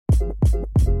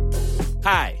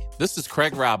Hi, this is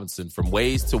Craig Robinson from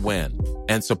Ways to Win,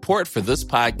 and support for this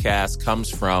podcast comes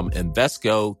from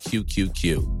Invesco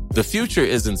QQQ. The future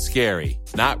isn't scary.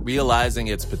 Not realizing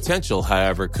its potential,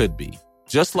 however, could be.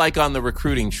 Just like on the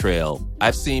recruiting trail,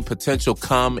 I've seen potential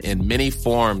come in many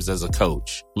forms as a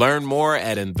coach. Learn more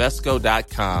at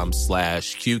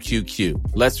Invesco.com/QQQ.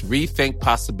 Let's rethink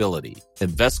possibility.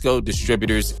 Invesco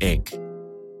Distributors, Inc.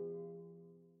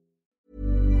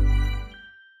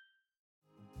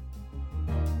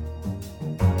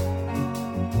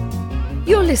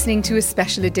 You're listening to a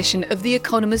special edition of The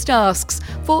Economist Asks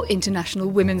for International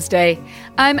Women's Day.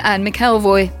 I'm Anne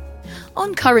McElvoy.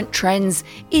 On current trends,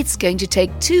 it's going to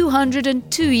take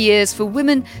 202 years for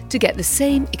women to get the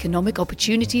same economic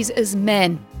opportunities as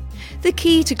men. The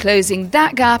key to closing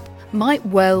that gap might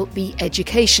well be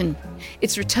education.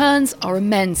 Its returns are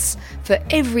immense. For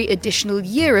every additional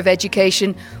year of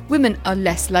education, women are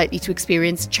less likely to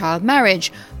experience child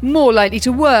marriage, more likely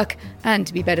to work, and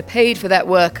to be better paid for that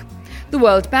work. The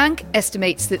World Bank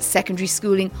estimates that secondary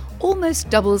schooling almost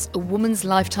doubles a woman's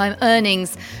lifetime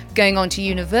earnings. Going on to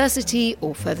university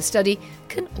or further study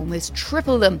can almost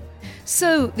triple them.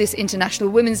 So, this International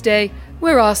Women's Day,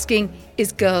 we're asking,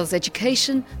 is girls'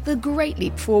 education the great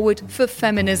leap forward for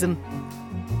feminism?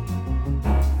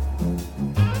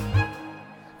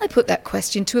 I put that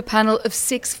question to a panel of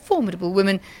 6 formidable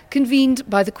women convened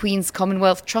by the Queen's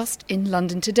Commonwealth Trust in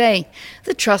London today.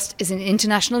 The Trust is an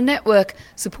international network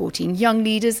supporting young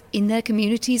leaders in their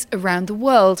communities around the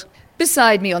world.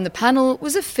 Beside me on the panel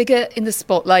was a figure in the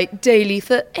spotlight daily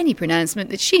for any pronouncement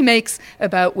that she makes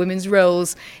about women's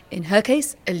roles. In her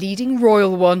case, a leading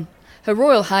royal one. Her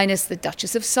Royal Highness the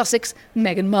Duchess of Sussex,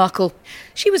 Meghan Markle.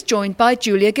 She was joined by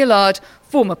Julia Gillard,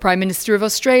 former Prime Minister of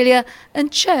Australia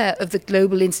and chair of the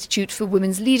Global Institute for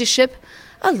Women's Leadership,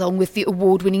 along with the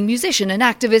award-winning musician and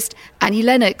activist Annie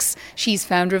Lennox. She's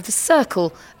founder of The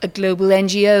Circle, a global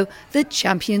NGO that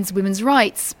champions women's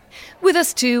rights. With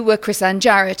us too were Chris-Anne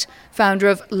Jarrett, founder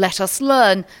of Let Us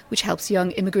Learn, which helps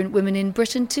young immigrant women in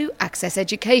Britain to access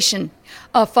education.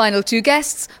 Our final 2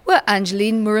 guests were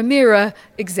Angeline Muramira,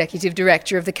 executive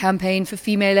director of the Campaign for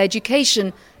Female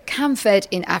Education, CAMFED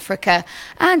in Africa,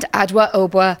 and Adwa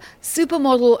Obwa,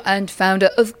 supermodel and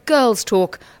founder of Girls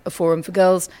Talk, a forum for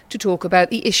girls to talk about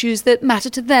the issues that matter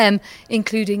to them,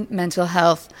 including mental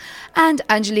health. And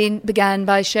Angeline began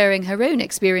by sharing her own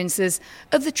experiences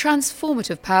of the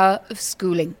transformative power of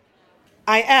schooling.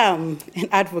 I am an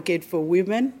advocate for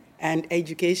women and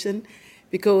education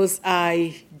because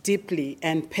I deeply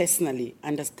and personally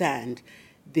understand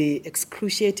the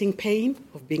excruciating pain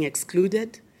of being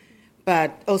excluded,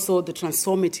 but also the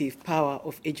transformative power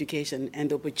of education and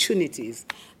the opportunities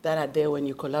that are there when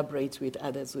you collaborate with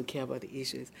others who care about the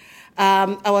issues.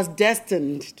 I was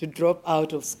destined to drop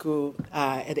out of school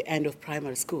at the end of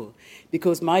primary school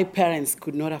because my parents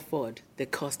could not afford the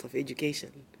cost of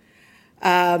education.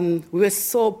 We were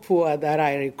so poor that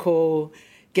I recall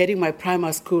getting my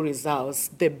primary school results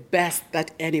the best that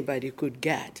anybody could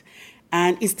get.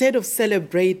 And instead of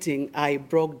celebrating, I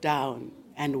broke down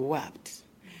and wept.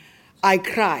 I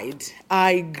cried.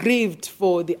 I grieved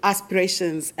for the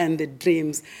aspirations and the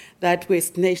dreams that were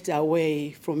snatched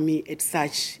away from me at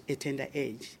such a tender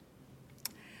age.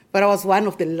 But I was one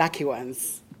of the lucky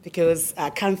ones because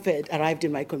CAMFED arrived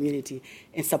in my community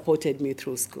and supported me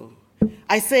through school.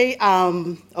 I say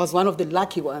I was one of the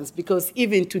lucky ones because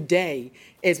even today,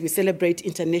 as we celebrate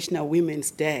International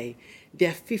Women's Day, there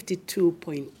are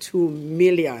 52.2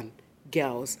 million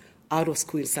girls out of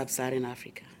school in sub-Saharan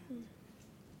Africa.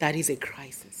 That is a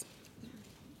crisis.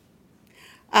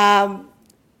 I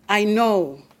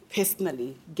know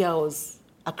personally girls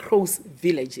across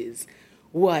villages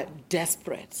who are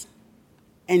desperate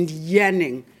and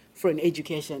yearning for an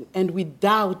education, and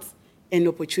without an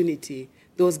opportunity,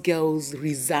 those girls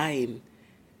resign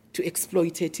to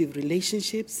exploitative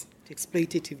relationships, to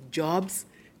exploitative jobs,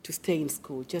 to stay in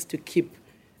school just to keep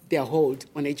their hold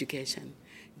on education.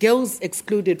 Girls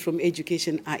excluded from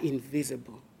education are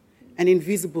invisible. And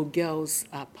invisible girls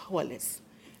are powerless.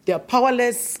 They are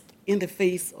powerless in the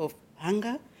face of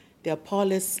hunger. They are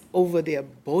powerless over their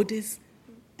bodies.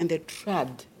 And they're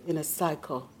trapped in a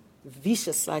cycle,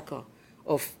 vicious cycle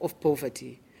of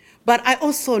poverty. But I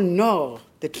also know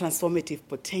the transformative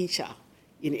potential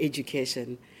in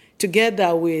education.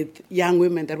 Together with young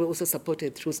women that were also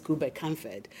supported through school by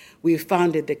CAMFED, we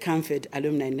founded the CAMFED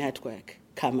Alumni Network,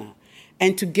 CAMA.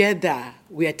 And together,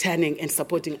 we are turning and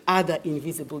supporting other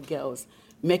invisible girls,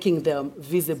 making them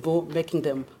visible, making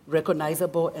them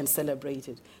recognizable and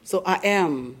celebrated. So I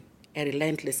am a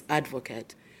relentless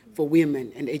advocate for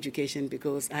women and education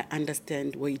because I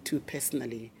understand way too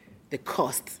personally the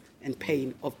cost and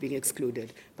pain of being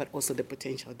excluded, but also the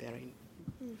potential therein.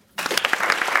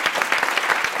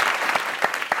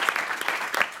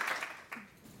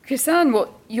 Krisan,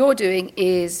 what you're doing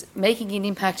is making an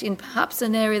impact in perhaps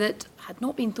an area that had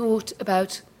not been thought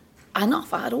about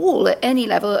enough at all at any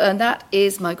level, and that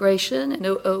is migration in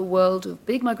a world of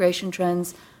big migration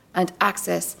trends and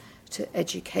access to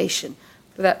education.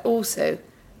 But that also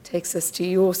takes us to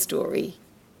your story.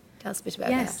 Tell us a bit about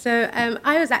that. Yes, so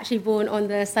I was actually born on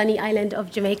the sunny island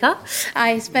of Jamaica.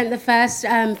 I spent the first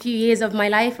few years of my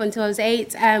life until I was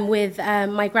 8 with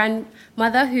my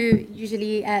grandmother, who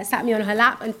usually sat me on her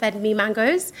lap and fed me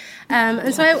mangoes.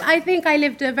 And so I think I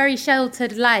lived a very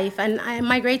sheltered life, and I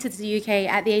migrated to the UK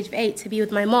at the age of 8 to be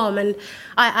with my mom. And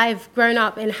I've grown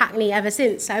up in Hackney ever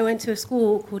since. I went to a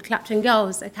school called Clapton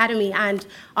Girls Academy, and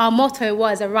our motto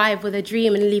was arrive with a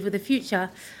dream and leave with a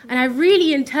future. And I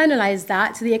really internalized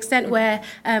that to the extent where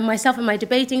myself and my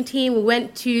debating team, we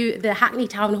went to the Hackney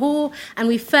Town Hall and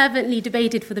we fervently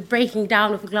debated for the breaking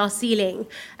down of the glass ceiling.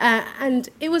 And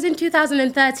it was in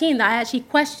 2013 that I actually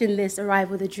questioned this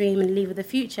arrive with a dream and leave with a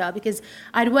future, because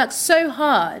I'd worked so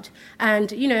hard,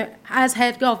 and, you know, as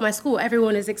head girl of my school,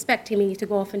 everyone is expecting me to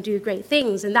go off and do great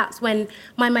things. And that's when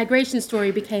my migration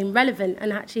story became relevant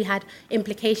and actually had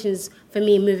implications for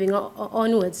me moving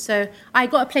onwards. So I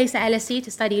got a place at LSE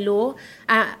to study law,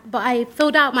 but I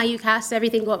filled out my UCAS,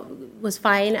 everything was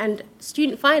fine. And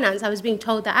student finance, I was being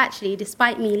told that actually,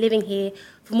 despite me living here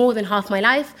for more than half my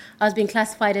life, I was being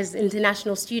classified as an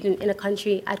international student in a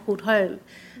country I'd called home.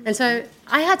 And so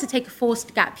I had to take a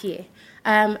forced gap year.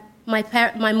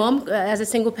 My mom, as a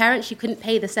single parent, she couldn't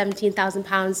pay the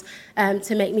 £17,000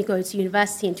 to make me go to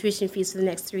university and tuition fees for the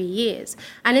next 3 years.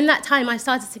 And in that time, I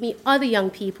started to meet other young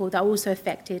people that were also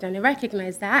affected, and I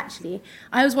recognized that actually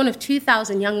I was one of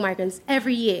 2,000 young migrants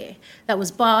every year that was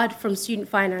barred from student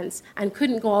finance and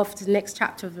couldn't go off to the next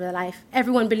chapter of their life,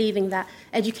 everyone believing that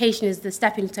education is the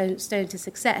stepping stone to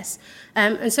success.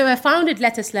 And so I founded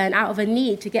Let Us Learn out of a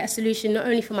need to get a solution not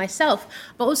only for myself,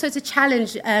 but also to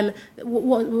challenge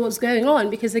what was going on,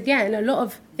 because again, a lot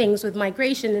of things with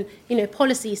migration and, you know,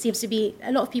 policy seems to be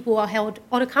a lot of people are held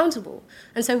unaccountable,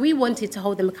 and so we wanted to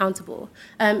hold them accountable.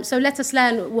 So Let Us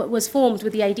Learn was formed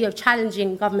with the idea of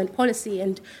challenging government policy,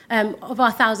 and of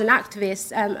our 1,000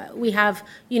 activists, we have,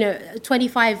 you know,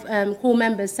 25 core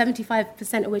members,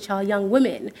 75% of which are young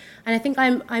women, and I think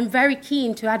I'm very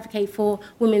keen to advocate for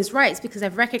women's rights, because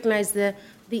I've recognized the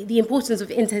importance of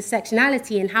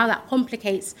intersectionality and how that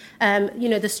complicates,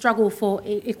 the struggle for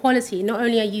equality. Not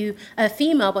only are you a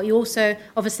female, but you're also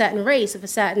of a certain race, of a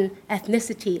certain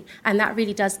ethnicity, and that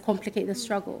really does complicate the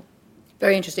struggle.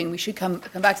 Very interesting. We should come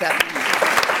back to that.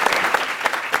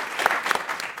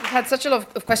 We've had such a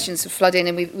lot of questions flood in,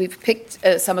 and we've picked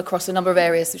some across a number of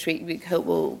areas, which we hope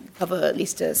will cover at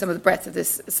least some of the breadth of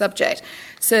this subject.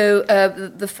 So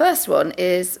the first one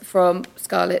is from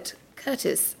Scarlett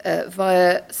Curtis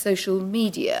via social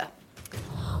media.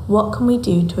 What can we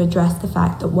do to address the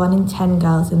fact that 1 in 10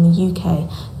 girls in the UK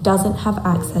doesn't have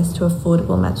access to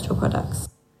affordable menstrual products?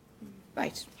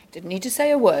 Right. Didn't need to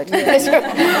say a word.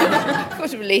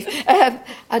 What a relief.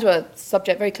 Adwa,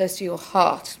 subject very close to your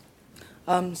heart.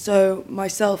 So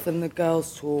myself and the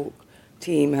Girls Talk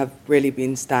team have really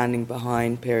been standing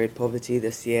behind period poverty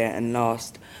this year and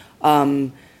last,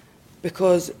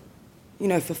 because, you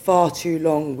know, for far too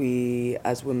long we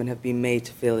as women have been made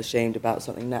to feel ashamed about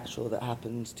something natural that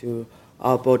happens to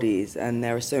our bodies, and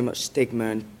there is so much stigma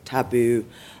and taboo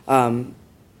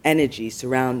energy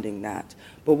surrounding that.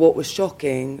 But what was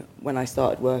shocking when I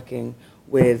started working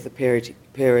with the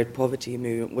period poverty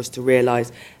movement was to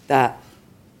realise that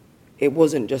it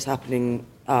wasn't just happening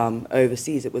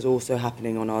overseas, it was also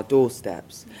happening on our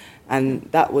doorsteps. And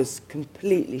that was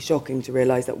completely shocking to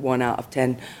realise that 1 out of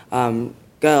 10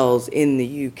 girls in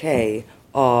the UK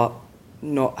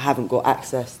haven't got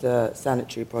access to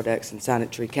sanitary products and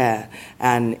sanitary care,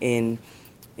 and in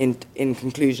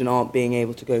conclusion aren't being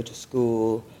able to go to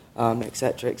school,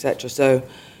 etc., etc. So,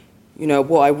 you know,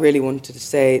 what I really wanted to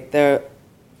say there,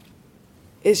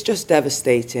 it's just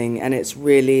devastating, and it's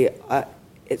really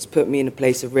it's put me in a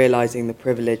place of realising the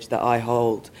privilege that I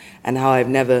hold, and how I've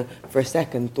never for a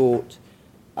second thought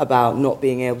about not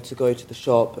being able to go to the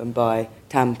shop and buy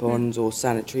tampons or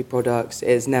sanitary products. It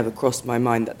has never crossed my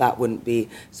mind that that wouldn't be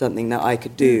something that I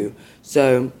could do.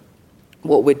 So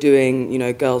what we're doing, you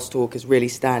know, Girls Talk is really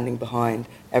standing behind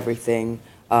everything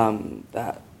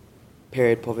that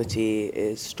period poverty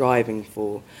is striving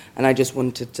for. And I just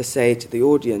wanted to say to the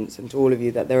audience and to all of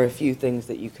you that there are a few things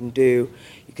that you can do.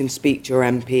 You can speak to your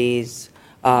MPs,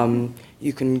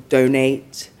 you can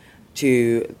donate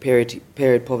to the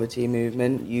period poverty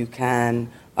movement, you can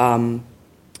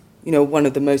one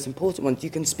of the most important ones. You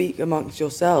can speak amongst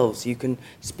yourselves. You can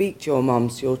speak to your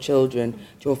mums, to your children,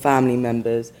 to your family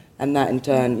members, and that in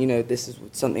turn, this is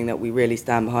something that we really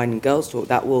stand behind in Girls Talk.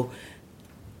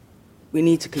 We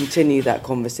need to continue that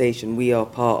conversation. We are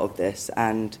part of this,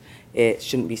 and it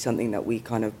shouldn't be something that we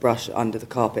kind of brush under the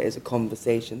carpet. It's a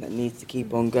conversation that needs to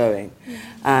keep on going.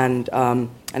 And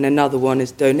another one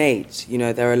is donate.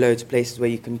 There are loads of places where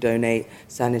you can donate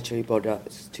sanitary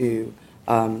products to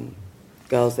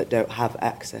girls that don't have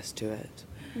access to it.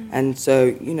 And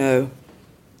so,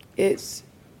 it's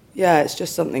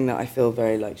just something that I feel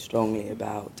very strongly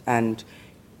about. And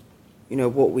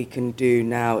what we can do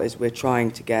now is we're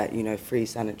trying to get free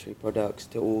sanitary products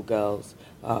to all girls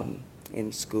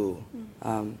in school.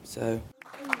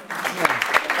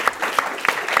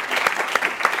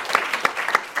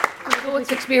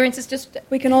 What's experiences? Just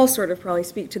we can all sort of probably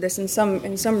speak to this in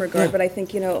some regard, but I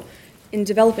think in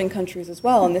developing countries as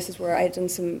well, and this is where I had done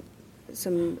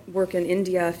some work in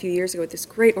India a few years ago with this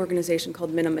great organization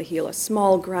called Minna Mahila,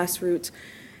 small grassroots,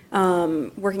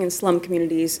 working in slum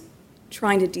communities,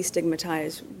 trying to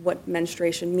destigmatize what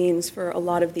menstruation means for a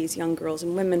lot of these young girls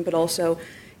and women, but also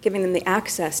giving them the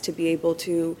access to be able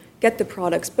to get the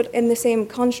products, but in the same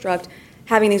construct,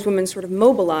 having these women sort of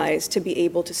mobilize to be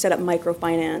able to set up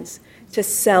microfinance, to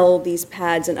sell these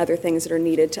pads and other things that are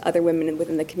needed to other women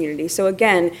within the community. So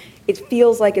again, it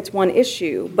feels like it's one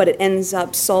issue, but it ends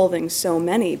up solving so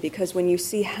many, because when you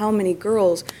see how many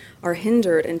girls are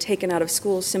hindered and taken out of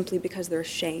school simply because they're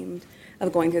ashamed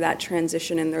of going through that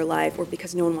transition in their life, or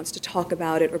because no one wants to talk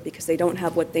about it, or because they don't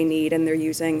have what they need and they're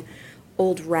using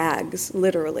old rags,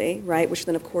 literally, right, which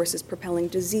then of course is propelling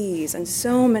disease and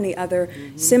so many other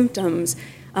symptoms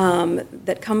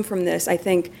that come from this. I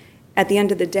think at the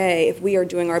end of the day, if we are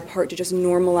doing our part to just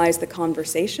normalize the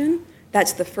conversation,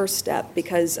 that's the first step,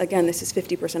 because again, this is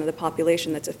 50% of the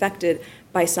population that's affected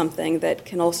by something that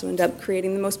can also end up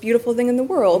creating the most beautiful thing in the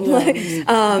world.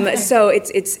 So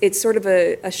it's sort of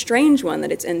a strange one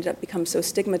that it's ended up become so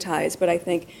stigmatized, but I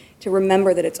think to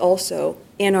remember that it's also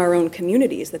in our own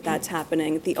communities that's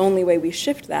happening. The only way we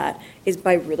shift that is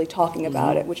by really talking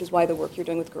about it, which is why the work you're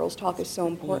doing with Girls Talk is so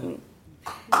important.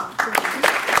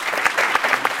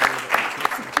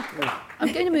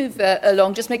 I'm going to move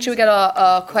along, just make sure we get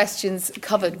our questions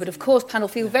covered. But of course, panel,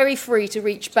 feel very free to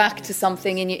reach back to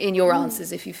something in your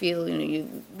answers if you feel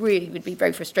you really would be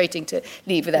very frustrating to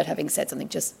leave without having said something.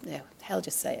 Just say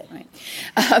it, right?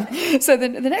 So the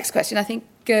next question, I think,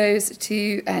 goes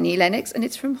to Annie Lennox, and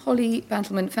it's from Holly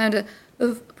Bantelman, founder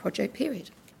of Project Period.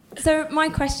 So my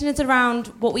question is around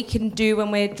what we can do when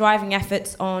we're driving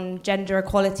efforts on gender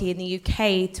equality in the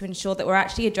UK to ensure that we're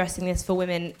actually addressing this for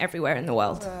women everywhere in the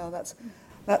world. Well,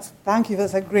 thank you.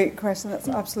 That's a great question. That's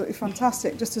absolutely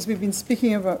fantastic. Just as we've been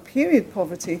speaking about period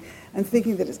poverty and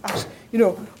thinking that it's actually,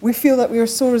 we feel that we are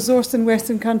so resourced in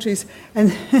Western countries,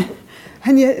 and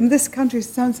and yet in this country,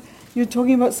 you're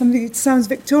talking about something that sounds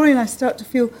Victorian. I start to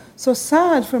feel so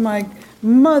sad for my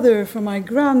mother, for my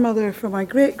grandmother, for my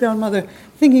great-grandmother,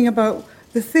 thinking about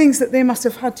the things that they must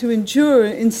have had to endure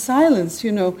in silence.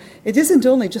 It isn't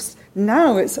only just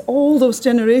now, it's all those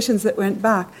generations that went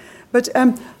back. But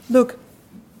look,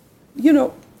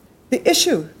 the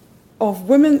issue of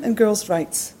women and girls'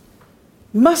 rights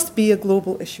must be a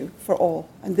global issue for all.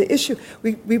 And the issue,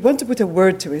 we want to put a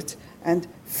word to it, and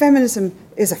feminism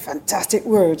is a fantastic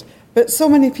word, but so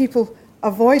many people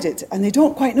avoid it and they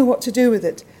don't quite know what to do with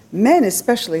it. Men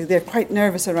especially, they're quite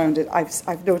nervous around it,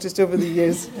 I've noticed over the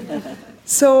years.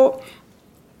 So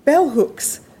Bell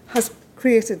Hooks has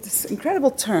created this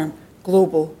incredible term,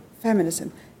 global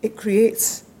feminism. It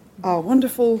creates a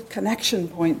wonderful connection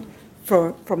point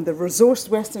from the resourced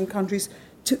Western countries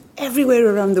to everywhere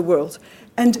around the world.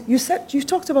 And you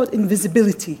talked about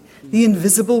invisibility, the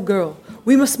invisible girl.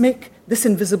 We must make this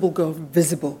invisible girl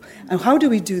visible. And how do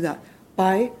we do that?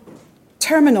 By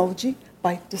terminology,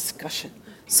 by discussion.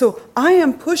 So I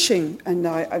am pushing, and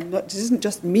this isn't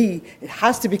just me, it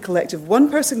has to be collective.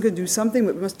 One person can do something,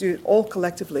 but we must do it all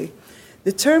collectively.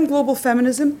 The term global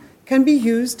feminism can be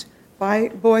used by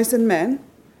boys and men.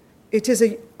 It is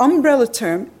an umbrella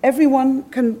term. Everyone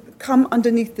can come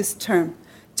underneath this term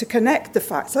to connect the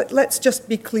facts. Let's just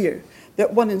be clear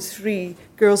that 1 in 3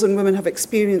 girls and women have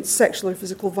experienced sexual or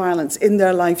physical violence in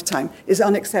their lifetime is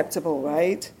unacceptable,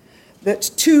 right? That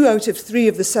 2 out of 3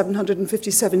 of the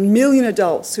 757 million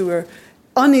adults who are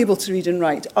unable to read and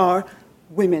write are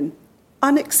women.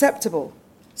 Unacceptable.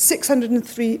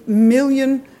 603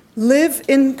 million live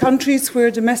in countries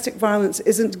where domestic violence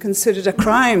isn't considered a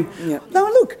crime. Yeah. Now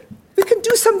look, we can do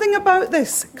do something about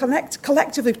this.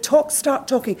 Collectively, start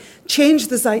talking, change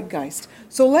the zeitgeist.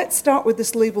 So let's start with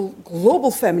this label,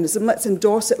 global feminism. Let's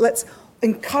endorse it. Let's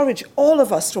encourage all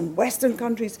of us from Western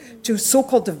countries to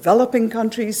so-called developing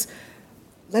countries.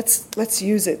 Let's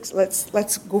use it.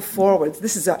 Let's go forward.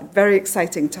 This is a very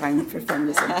exciting time for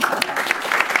feminism.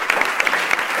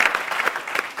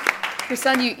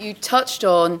 Chrisanne, you touched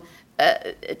on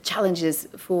challenges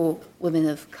for women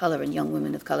of colour and young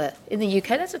women of colour in the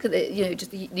UK. Let's look at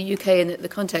the UK in the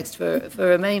context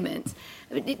for a moment.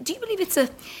 I mean, do you believe it's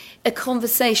a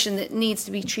conversation that needs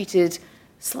to be treated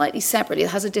slightly separately?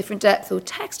 It has a different depth or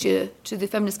texture to the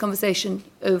feminist conversation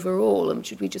overall, and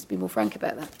should we just be more frank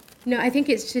about that? No, I think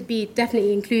it should be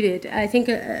definitely included. I think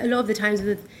a lot of the times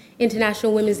with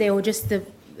International Women's Day or just the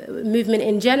movement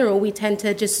in general, we tend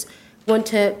to just want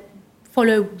to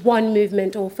follow one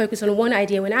movement or focus on one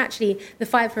idea, when actually the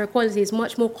fight for equality is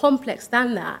much more complex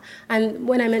than that. And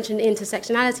when I mentioned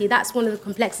intersectionality, that's one of the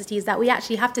complexities that we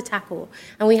actually have to tackle.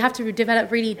 And we have to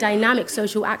develop really dynamic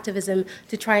social activism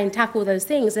to try and tackle those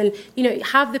things. And,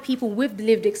 have the people with the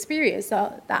lived experience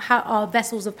that are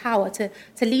vessels of power to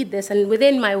lead this. And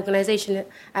within my organization,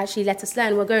 actually Let Us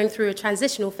Learn, we're going through a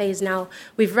transitional phase now.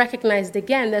 We've recognized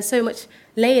again, there's so much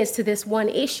layers to this one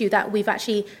issue that we've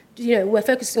actually, we're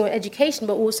focusing on education,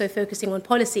 but also focusing on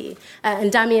policy.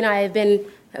 And Dami and I have been,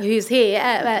 who's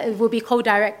here, will be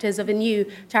co-directors of a new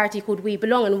charity called We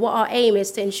Belong. And what our aim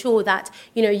is to ensure that,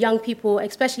 young people,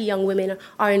 especially young women,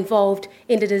 are involved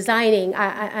in the designing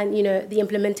and the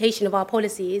implementation of our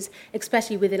policies,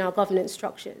 especially within our governance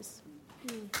structures.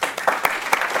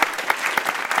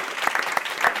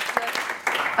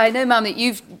 I know, ma'am, that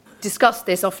you've discussed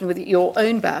this often with your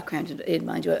own background in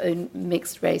mind, your own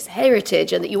mixed race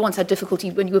heritage, and that you once had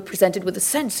difficulty when you were presented with a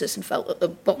census and felt that the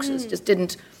boxes just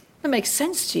didn't make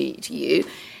sense to you.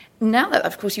 Now that,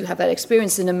 of course, you have that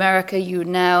experience in America, you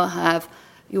now have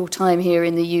your time here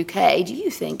in the UK, do you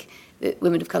think that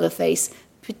women of colour face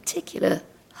particular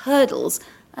hurdles?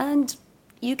 And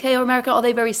UK or America, are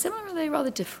they very similar or are they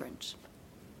rather different?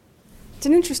 It's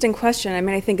an interesting question. I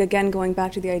mean, I think, again, going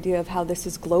back to the idea of how this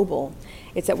is global,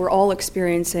 it's that we're all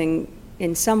experiencing,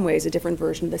 in some ways, a different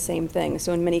version of the same thing.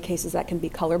 So in many cases, that can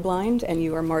be colorblind, and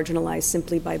you are marginalized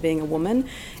simply by being a woman.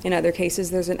 In other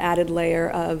cases, there's an added layer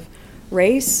of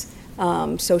race,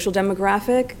 social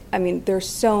demographic. I mean, there's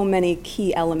so many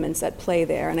key elements at play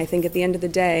there. And I think at the end of the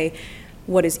day,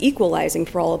 what is equalizing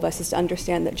for all of us is to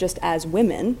understand that just as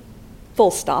women, full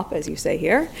stop, as you say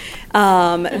here.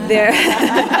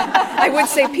 I would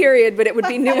say period, but it would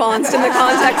be nuanced in the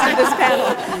context of this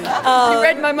panel. You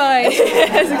read my mind.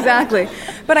 Yes, exactly.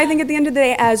 But I think at the end of the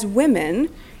day, as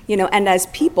women, and as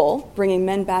people, bringing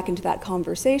men back into that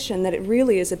conversation, that it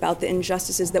really is about the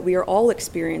injustices that we are all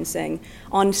experiencing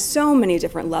on so many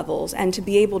different levels, and to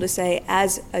be able to say,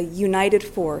 as a united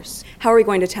force, how are we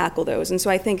going to tackle those? And so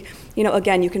I think,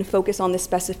 again, you can focus on the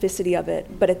specificity of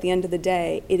it, but at the end of the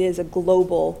day, it is a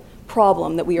global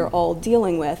problem that we are all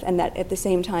dealing with, and that at the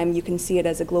same time, you can see it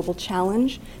as a global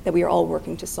challenge that we are all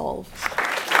working to solve.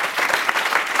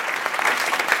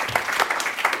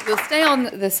 We'll stay on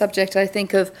the subject, I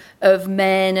think, of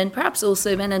men and perhaps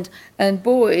also men and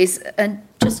boys, and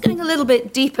just going a little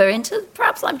bit deeper into,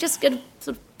 perhaps I'm just going to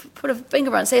sort of put a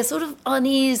finger on, say, a sort of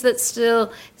unease that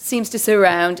still seems to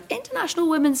surround International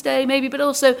Women's Day, maybe, but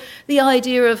also the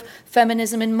idea of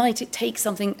feminism and might it take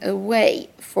something away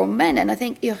from men. And I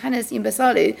think Johannes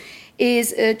Imbesalu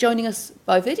is joining us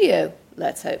by video,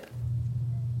 let's hope.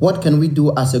 What can we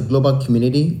do as a global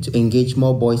community to engage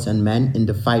more boys and men in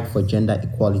the fight for gender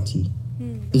equality?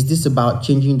 Is this about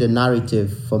changing the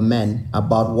narrative for men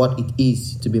about what it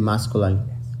is to be masculine?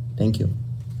 Thank you.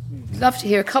 I'd love to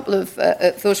hear a couple of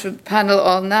thoughts from the panel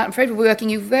on that. I'm afraid we're working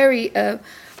you very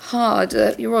hard.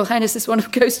 Your Royal Highness, this one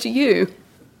goes to you.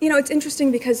 It's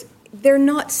interesting because they're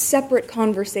not separate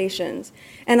conversations.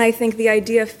 And I think the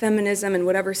idea of feminism and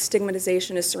whatever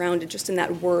stigmatization is surrounded just in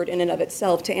that word in and of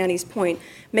itself, to Annie's point,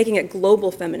 making it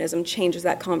global feminism changes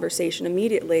that conversation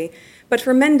immediately. But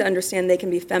for men to understand they can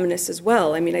be feminists as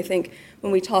well. I mean, I think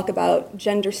when we talk about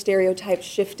gender stereotypes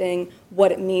shifting,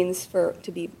 what it means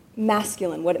to be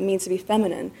masculine, what it means to be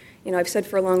feminine, I've said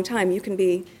for a long time, you can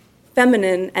be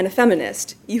feminine and a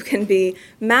feminist. You can be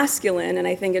masculine, and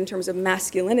I think in terms of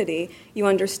masculinity, you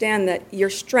understand that your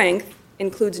strength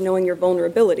includes knowing your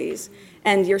vulnerabilities,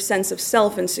 and your sense of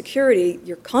self and security,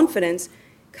 your confidence,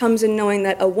 comes in knowing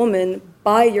that a woman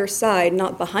by your side,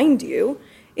 not behind you,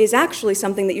 is actually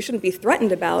something that you shouldn't be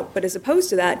threatened about, but as opposed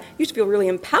to that, you should feel really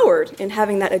empowered in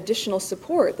having that additional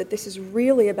support, that this is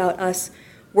really about us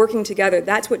working together,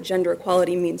 that's what gender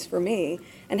equality means for me,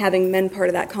 and having men part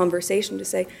of that conversation to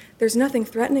say, there's nothing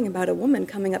threatening about a woman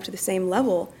coming up to the same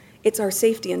level. It's our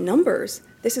safety in numbers.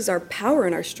 This is our power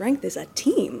and our strength as a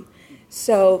team.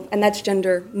 So, and that's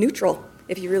gender neutral,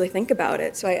 if you really think about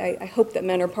it. So I hope that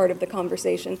men are part of the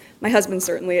conversation. My husband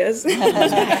certainly is.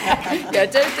 Yeah,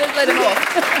 don't let him off.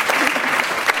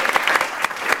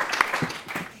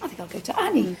 I think I'll go to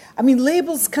Annie. I mean,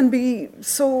 labels can be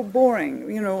so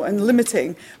boring, and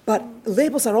limiting, but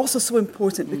labels are also so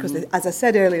important because, they, as I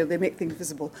said earlier, they make things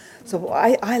visible. So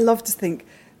I love to think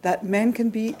that men can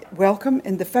be welcome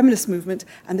in the feminist movement,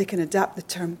 and they can adapt the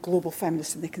term global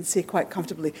feminist, and they can say quite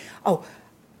comfortably, oh,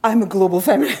 I'm a global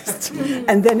feminist.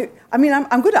 And then, I'm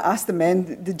going to ask the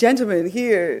men, the gentlemen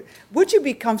here, would you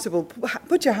be comfortable,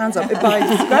 put your hands up, by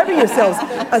describing yourselves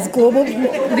as global?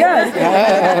 Yes.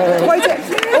 Yes.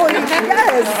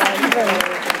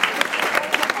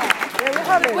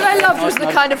 What I loved was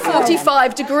the kind of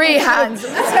 45-degree hands.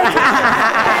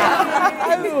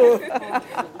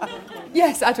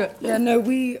 Yes, Adwa. Yeah, no,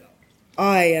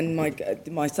 I and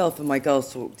myself and my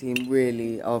girls' talk team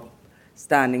really are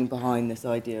standing behind this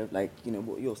idea of,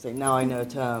 what you're saying. Now I know a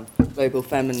term, global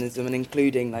feminism, and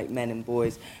including, men and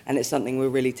boys, and it's something we're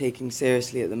really taking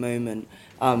seriously at the moment.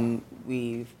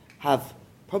 We have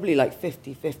probably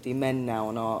 50-50 men now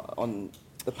on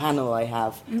the panel I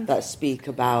have that speak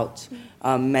about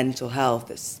mental health,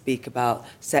 that speak about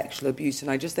sexual abuse, and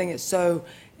I just think it's so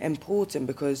important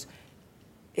because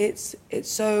it's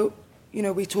so,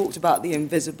 we talked about the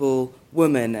invisible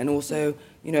woman, and also,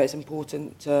 it's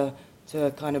important to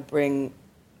kind of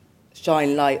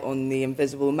shine light on the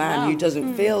invisible man who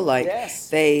doesn't feel like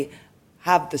they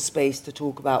have the space to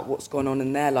talk about what's gone on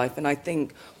in their life. And I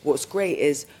think what's great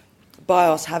is, by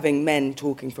us having men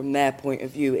talking from their point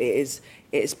of view,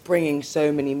 it's bringing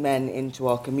so many men into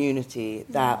our community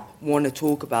that want to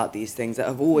talk about these things, that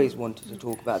have always wanted to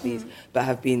talk about these, but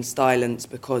have been silenced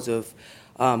because of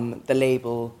the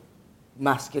label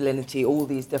masculinity, all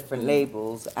these different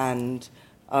labels, and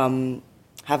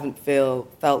haven't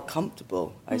felt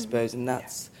comfortable, I suppose, and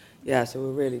that's so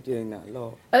we're really doing that a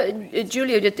lot.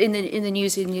 Julia, in the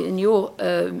news in your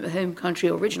home country,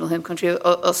 original home country,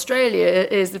 Australia,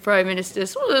 is the Prime Minister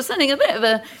sort of sending a bit of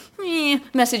a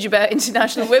message about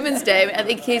International Women's Day. I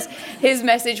think his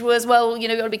message was, well,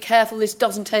 you've got to be careful this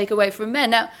doesn't take away from men.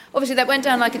 Now, obviously that went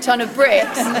down like a ton of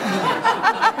bricks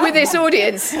with this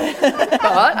audience,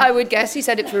 but I would guess he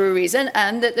said it for a reason,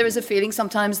 and that there is a feeling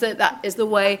sometimes that is the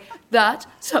way that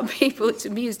some people, it's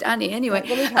amused Annie anyway,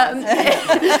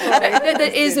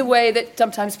 there is a way that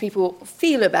sometimes people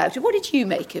feel about it. What did you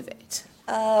make of it?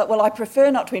 Well, I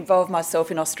prefer not to involve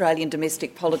myself in Australian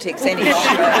domestic politics any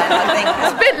longer. I think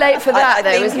it's a bit late for that,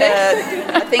 isn't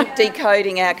it? I think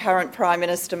decoding our current Prime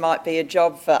Minister might be a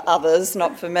job for others,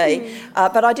 not for me.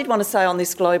 But I did want to say on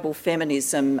this global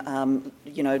feminism,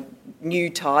 new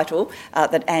title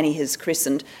that Annie has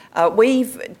christened,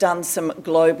 we've done some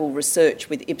global research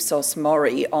with Ipsos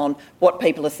Mori on what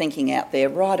people are thinking out there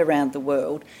right around the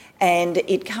world. And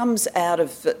it comes out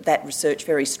of that research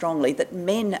very strongly that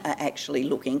men are actually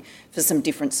looking for some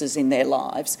differences in their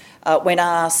lives. When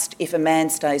asked if a man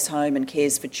stays home and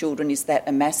cares for children, is that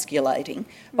emasculating?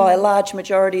 By a large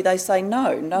majority, they say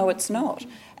no, it's not.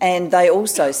 And they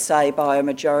also say by a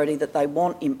majority that they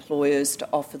want employers to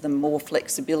offer them more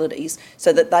flexibilities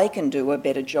so that they can do a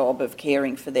better job of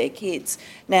caring for their kids.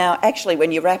 Now, actually,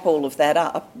 when you wrap all of that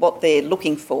up, what they're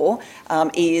looking for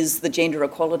is the gender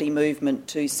equality movement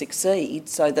to succeed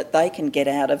so that they can get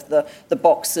out of the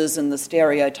boxes and the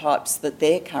stereotypes that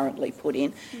they're currently put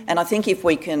in. And I think if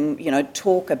we can,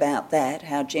 talk about that,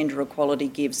 how gender equality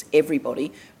gives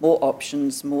everybody more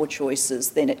options, more choices,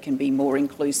 then it can be more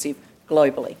inclusive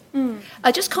globally.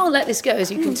 I just can't let this go, as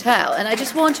you can tell, and I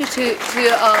just wanted to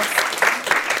ask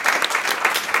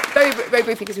very, very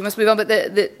briefly, because we must move on, but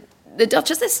the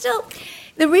Duchess, there's still...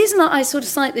 The reason that I sort of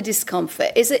cite the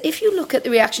discomfort is that if you look at the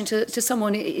reaction to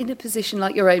someone in a position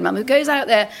like your own mum, who goes out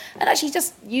there and actually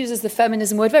just uses the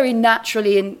feminism word very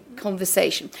naturally in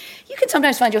conversation, you can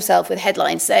sometimes find yourself with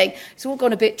headlines saying, it's all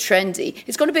gone a bit trendy,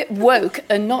 it's gone a bit woke,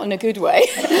 and not in a good way.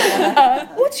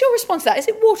 What's your response to that? Is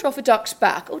it water off a duck's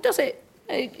back, or does it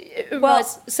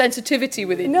arise sensitivity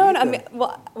within you? No, I mean,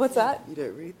 what's that? You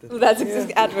don't read them. That's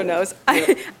exactly, Adwa knows.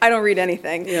 I don't read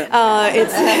anything.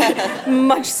 It's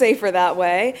much safer that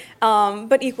way.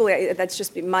 But equally, that's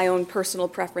just my own personal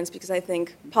preference, because I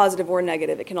think, positive or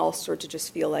negative, it can all sort of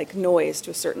just feel like noise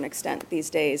to a certain extent these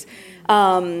days.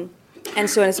 And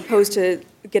so as opposed to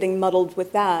getting muddled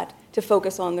with that, to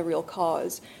focus on the real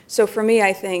cause. So for me,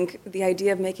 I think the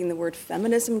idea of making the word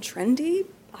feminism trendy,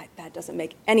 that doesn't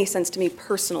make any sense to me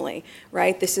personally,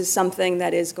 right? This is something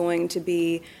that is going to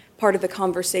be part of the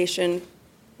conversation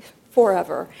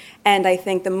forever. And I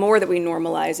think the more that we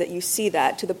normalize it, you see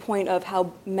that to the point of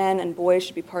how men and boys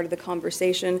should be part of the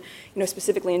conversation,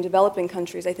 specifically in developing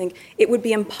countries. I think it would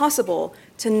be impossible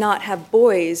to not have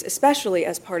boys, especially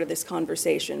as part of this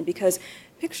conversation, because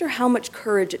picture how much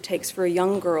courage it takes for a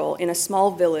young girl in a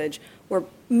small village where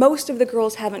most of the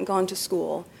girls haven't gone to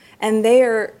school, and they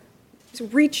are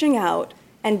reaching out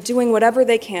and doing whatever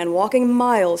they can, walking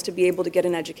miles to be able to get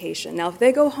an education. Now, if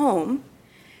they go home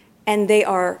and they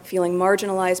are feeling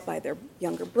marginalized by their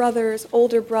younger brothers,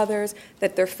 older brothers,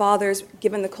 that their fathers,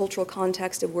 given the cultural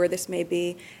context of where this may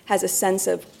be, has a sense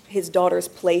of his daughter's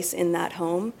place in that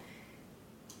home,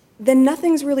 then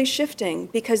nothing's really shifting,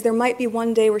 because there might be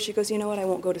one day where she goes, you know what, I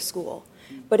won't go to school.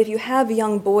 But if you have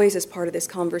young boys as part of this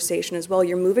conversation as well,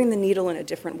 you're moving the needle in a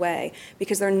different way,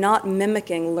 because they're not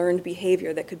mimicking learned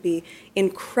behavior that could be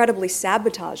incredibly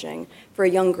sabotaging for a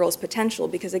young girl's potential.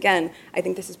 Because again, I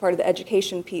think this is part of the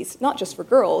education piece, not just for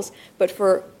girls, but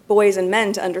for boys and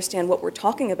men to understand what we're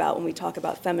talking about when we talk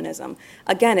about feminism.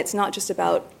 Again, it's not just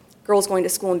about girls going to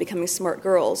school and becoming smart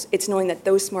girls. It's knowing that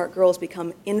those smart girls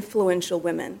become influential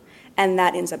women, and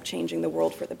that ends up changing the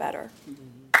world for the better.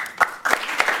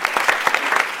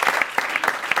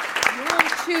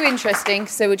 Too interesting,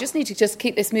 so we just need to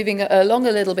keep this moving along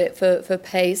a little bit for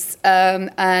pace.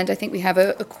 And I think we have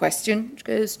a question which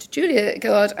goes to Julia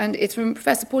Gillard, and it's from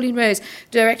Professor Pauline Rose,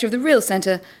 Director of the Real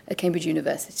Centre at Cambridge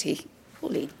University.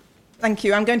 Pauline. Thank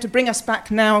you. I'm going to bring us back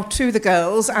now to the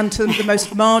girls and to the most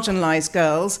marginalised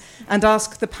girls, and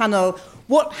ask the panel,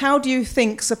 how do you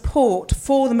think support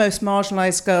for the most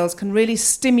marginalised girls can really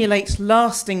stimulate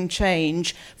lasting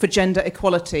change for gender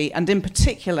equality? And in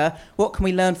particular, what can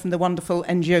we learn from the wonderful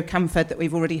NGO CAMFED that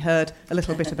we've already heard a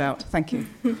little bit about? Thank you.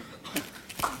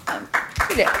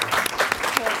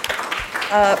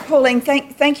 Pauline,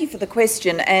 thank you for the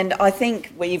question, and I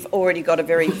think we've already got a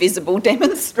very visible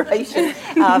demonstration,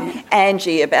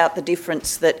 Angie, about the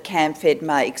difference that CAMFED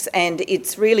makes, and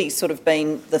it's really sort of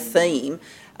been the theme.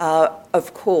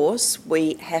 Of course,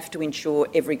 we have to ensure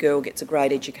every girl gets a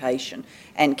great education,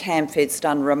 and CAMFED's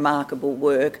done remarkable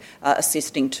work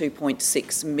assisting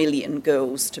 2.6 million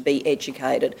girls to be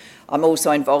educated. I'm also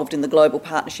involved in the Global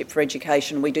Partnership for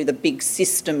Education. We do the big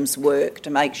systems work to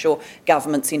make sure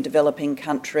governments in developing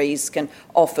countries can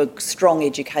offer strong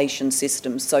education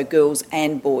systems so girls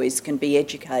and boys can be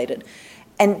educated.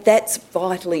 And that's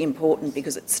vitally important,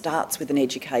 because it starts with an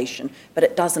education, but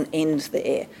it doesn't end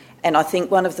there. And I think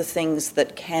one of the things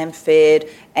that CAMFED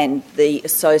and the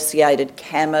associated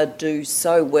CAMA do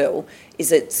so well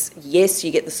is yes,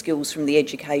 you get the skills from the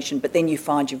education, but then you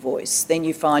find your voice, then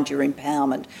you find your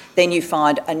empowerment, then you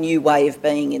find a new way of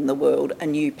being in the world, a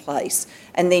new place,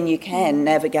 and then you can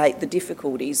navigate the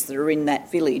difficulties that are in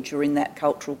that village or in that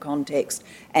cultural context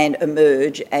and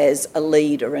emerge as a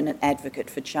leader and an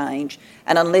advocate for change.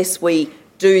 And unless we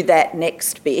do that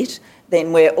next bit,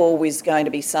 then we're always going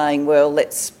to be saying, well,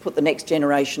 let's put the next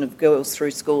generation of girls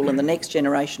through school and the next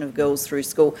generation of girls through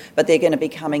school, but they're going to be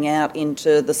coming out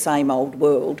into the same old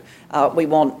world. We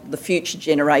want the future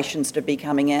generations to be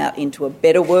coming out into a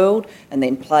better world and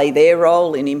then play their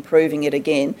role in improving it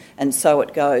again, and so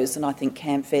it goes. And I think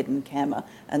CAMFED and CAMA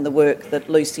and the work that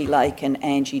Lucy Lake and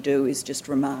Angie do is just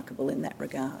remarkable in that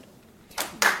regard.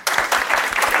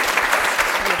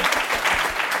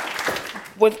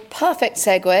 With perfect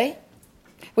segue,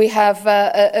 we have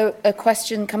a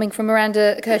question coming from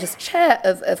Miranda Curtis, chair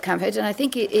of CAMFED, and I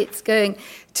think it's going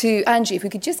to Angie. If we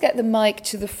could just get the mic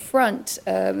to the front,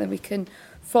 then we can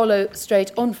follow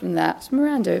straight on from that.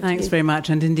 Miranda. Thanks very much,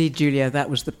 and indeed, Julia, that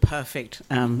was the perfect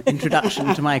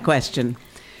introduction to my question.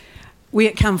 We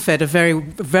at CAMFED are very,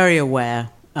 very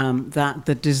aware that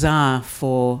the desire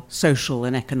for social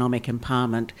and economic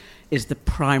empowerment is the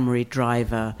primary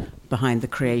driver behind the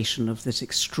creation of this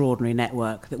extraordinary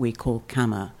network that we call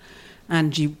CAMA.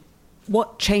 Angie,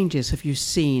 what changes have you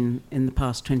seen in the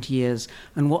past 20 years,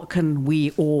 and what can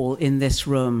we all in this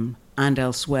room and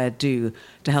elsewhere do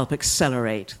to help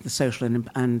accelerate the social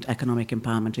and economic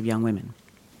empowerment of young women?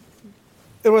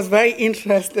 It was very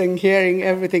interesting hearing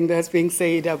everything that's being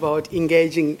said about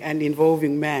engaging and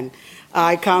involving men.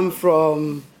 I come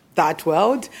from that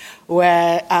world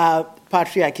where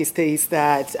patriarchy states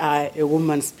that a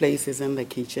woman's place is in the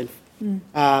kitchen.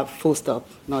 Full stop,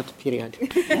 not period.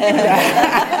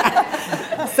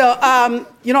 So,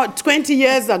 20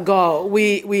 years ago,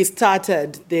 we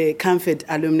started the CAMFED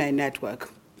Alumni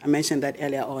Network. I mentioned that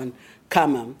earlier on,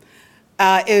 CAMA.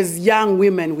 as young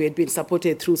women, we had been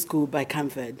supported through school by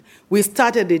Camfed. We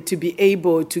started it to be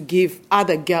able to give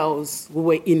other girls who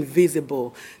were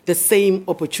invisible the same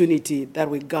opportunity that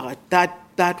we got.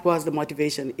 That was the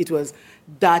motivation. It was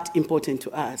that important to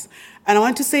us. And I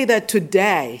want to say that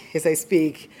today, as I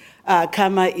speak,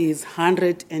 Kama is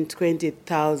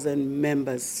 120,000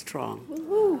 members strong.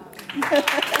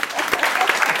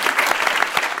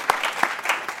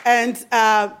 And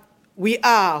we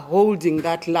are holding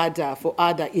that ladder for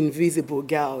other invisible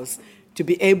girls to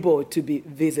be able to be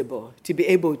visible, to be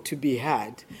able to be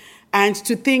heard. And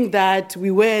to think that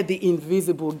we were the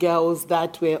invisible girls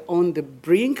that were on the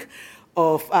brink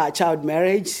of child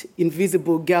marriage,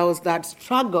 invisible girls that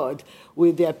struggled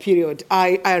with their period.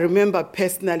 I remember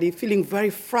personally feeling very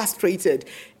frustrated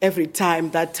every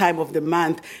time, that time of the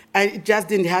month. And it just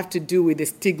didn't have to do with the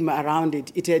stigma around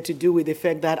it. It had to do with the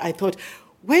fact that I thought,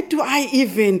 where do I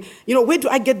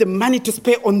get the money to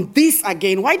spend on this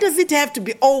again? Why does it have to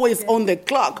be always on the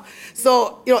clock?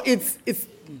 So, it's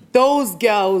those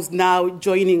girls now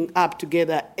joining up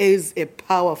together is a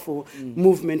powerful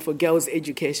movement for girls'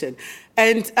 education.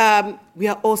 And we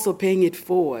are also paying it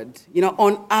forward.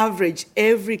 On average,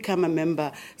 every Kama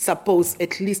member supports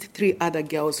at least 3 other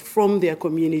girls from their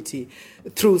community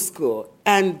through school.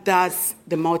 And that's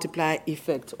the multiplier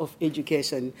effect of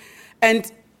education.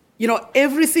 And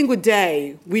every single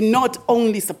day, we not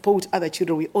only support other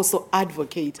children, we also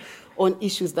advocate on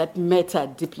issues that matter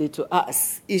deeply to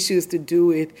us, issues to do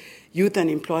with youth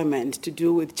unemployment, to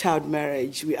do with child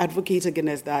marriage. We advocate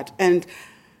against that. And,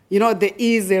 there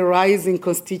is a rising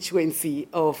constituency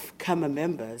of Kama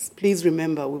members. Please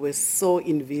remember, we were so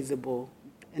invisible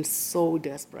and so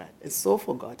desperate and so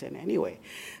forgotten anyway.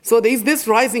 So there is this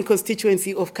rising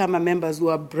constituency of Kama members who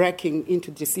are breaking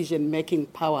into decision-making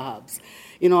power hubs.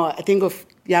 I think of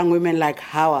young women like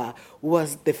Hawa, who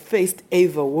was the first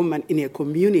ever woman in a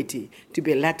community to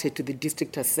be elected to the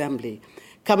district assembly.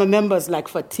 Kama members like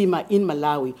Fatima in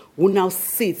Malawi, who now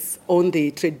sits on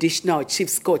the traditional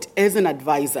chief's court as an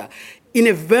advisor in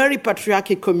a very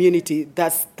patriarchal community.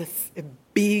 That's a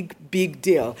big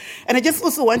deal. And I just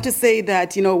also want to say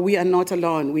that, we are not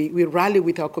alone. We rally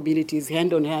with our communities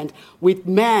hand on hand with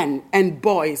men and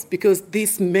boys, because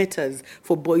this matters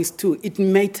for boys too. It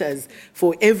matters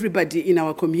for everybody in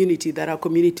our community that our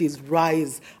communities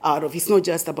rise out of. It's not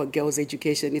just about girls'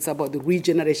 education. It's about the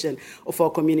regeneration of our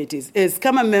communities. As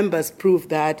Kama members prove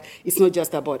that it's not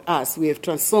just about us. We have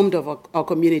transformed our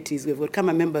communities. We've got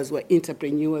Kama members who are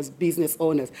entrepreneurs, business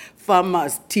owners,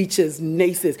 farmers, teachers,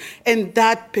 nurses, and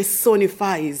that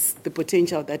personifies the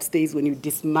potential that stays when you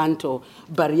dismantle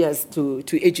barriers to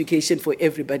education for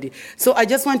everybody. So I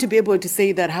just want to be able to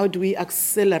say that how do we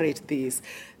accelerate this?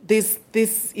 This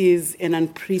is an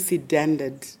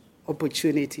unprecedented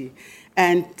opportunity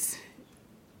and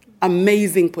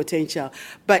amazing potential,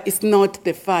 but it's not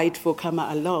the fight for Kama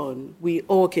alone. We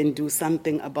all can do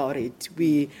something about it.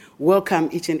 We welcome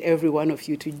each and every one of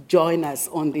you to join us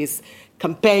on this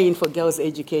campaign for girls'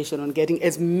 education, on getting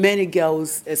as many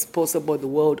girls as possible the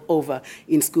world over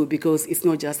in school, because it's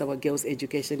not just about girls'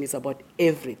 education, it's about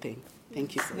everything.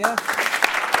 Thank you so much.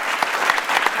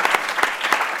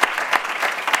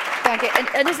 Thank you.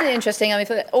 And isn't it interesting,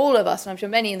 for all of us, and I'm sure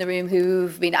many in the room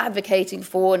who've been advocating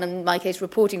for, and in my case,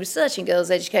 reporting, researching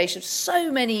girls' education for so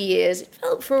many years, it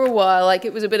felt for a while like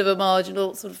it was a bit of a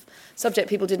marginal sort of subject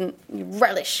people didn't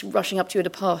relish rushing up to you at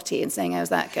a party and saying, how's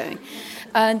that going?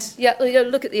 And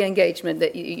look at the engagement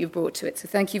that you've brought to it. So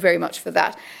thank you very much for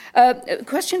that. A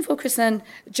question for Chrisanne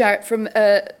Jarrett from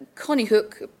Connie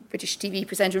Hook, British TV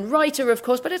presenter and writer, of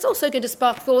course, but it's also going to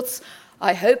spark thoughts,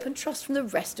 I hope, and trust from the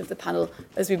rest of the panel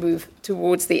as we move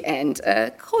towards the end.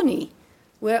 Connie,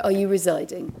 where are you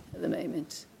residing at the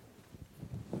moment?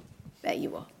 There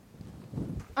you are.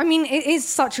 It is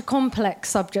such a complex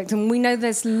subject, and we know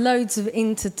there's loads of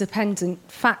interdependent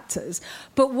factors.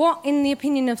 But what, in the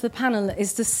opinion of the panel,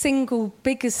 is the single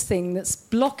biggest thing that's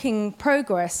blocking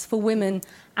progress for women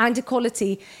and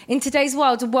equality in today's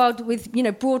world, a world with,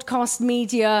 broadcast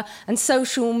media and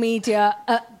social media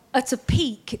at a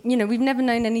peak? We've never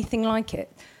known anything like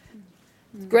it.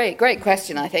 Great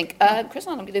question, I think.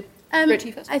 Chrisanne, I'm going to go to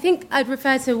you first. I think I'd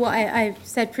refer to what I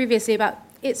said previously about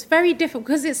it's very difficult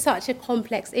because it's such a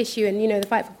complex issue, and the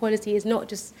fight for equality is not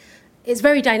just, it's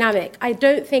very dynamic. I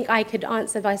don't think I could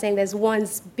answer by saying there's one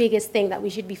biggest thing that we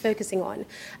should be focusing on.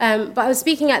 But I was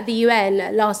speaking at the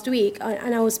UN last week,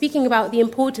 and I was speaking about the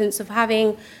importance of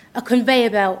having a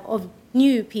conveyor belt of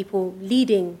new people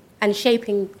leading and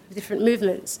shaping different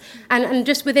movements. And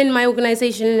just within my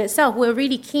organisation in itself, we're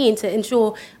really keen to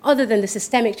ensure, other than the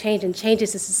systemic change and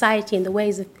changes to society and the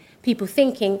ways of people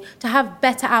thinking, to have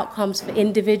better outcomes for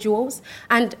individuals.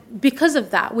 And because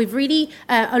of that, we've really,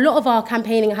 a lot of our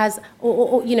campaigning has,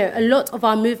 a lot of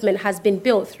our movement has been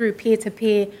built through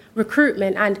peer-to-peer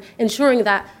recruitment and ensuring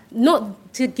that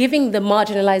not to giving the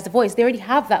marginalized a voice. They already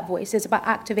have that voice. It's about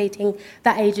activating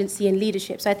that agency and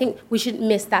leadership. So I think we shouldn't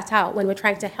miss that out when we're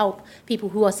trying to help people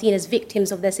who are seen as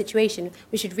victims of their situation.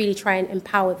 We should really try and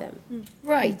empower them.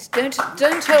 Right. Don't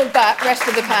hold back, rest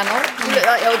of the panel. You look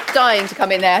like you're dying to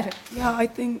come in there. Yeah, I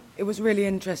think it was really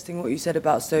interesting what you said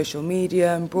about social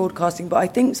media and broadcasting, but I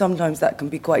think sometimes that can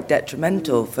be quite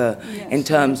detrimental in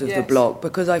terms of the block,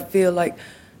 because I feel like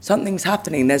something's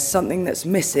happening, there's something that's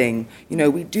missing. You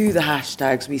know, we do the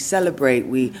hashtags, we celebrate,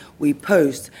 we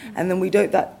post, and then we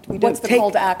don't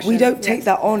take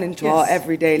that on into our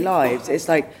everyday lives. It's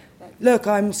like, look,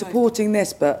 I'm supporting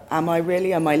this, but am I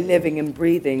living and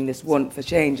breathing this want for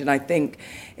change? And I think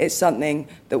it's something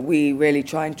that we really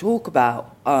try and talk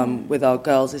about with our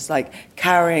girls. It's like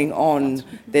carrying on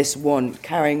this want,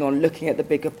 carrying on looking at the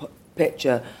bigger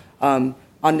picture,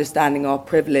 understanding our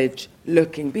privilege,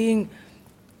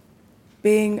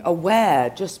 being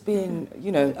aware, just being,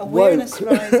 awareness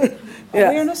woke. rising,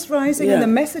 awareness rising, and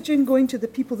the messaging going to the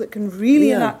people that can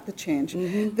really enact the change,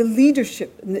 the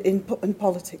leadership in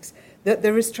politics, that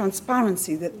there is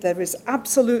transparency, that there is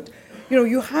absolute,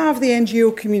 you have the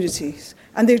NGO communities,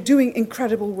 and they're doing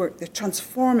incredible work. They're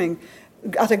transforming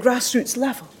at a grassroots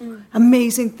level.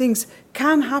 Amazing things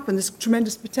can happen. There's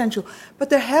tremendous potential, but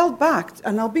they're held back,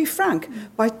 and I'll be frank,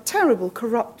 by terrible,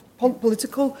 corrupt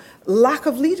political lack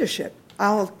of leadership.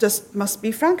 Must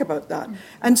be frank about that.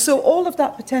 And so all of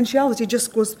that potentiality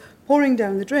just goes pouring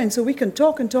down the drain. So we can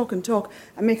talk and talk and talk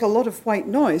and make a lot of white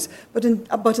noise, but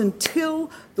until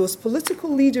those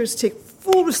political leaders take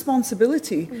full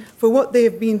responsibility for what they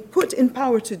have been put in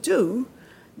power to do,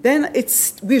 then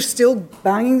we're still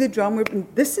banging the drum.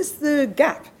 This is the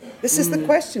gap. This is the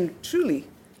question, truly.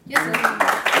 Yes.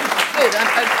 Good.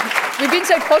 We've been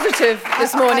so positive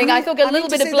this morning. I thought a little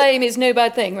bit of blame is no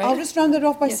bad thing, right? I'll just round it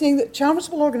off by saying that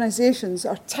charitable organisations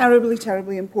are terribly,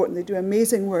 terribly important. They do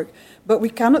amazing work. But we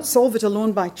cannot solve it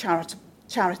alone by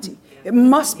charity. It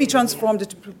must be transformed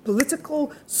into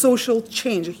political, social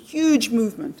change, a huge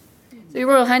movement. So, Your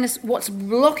Royal Highness, what's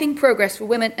blocking progress for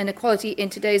women and equality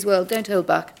in today's world? Don't hold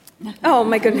back. Oh,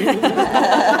 my goodness.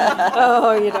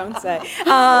 Oh, you don't say.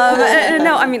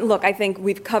 No, I mean, look, I think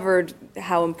we've covered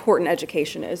how important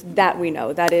education is. That we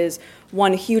know. That is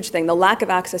one huge thing. The lack of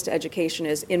access to education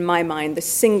is, in my mind, the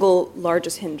single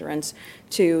largest hindrance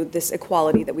to this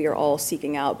equality that we are all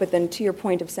seeking out. But then to your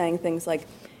point of saying things like,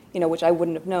 which I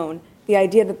wouldn't have known, the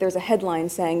idea that there's a headline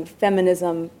saying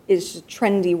feminism is a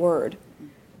trendy word.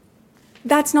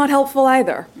 That's not helpful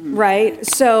either, right?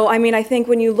 So, I mean, I think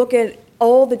when you look at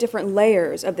all the different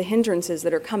layers of the hindrances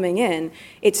that are coming in,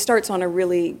 it starts on a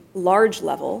really large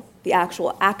level, the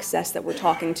actual access that we're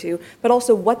talking to, but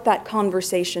also what that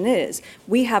conversation is.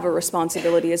 We have a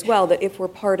responsibility as well that if we're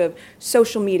part of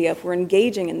social media, if we're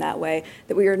engaging in that way,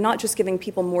 that we are not just giving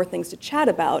people more things to chat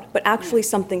about, but actually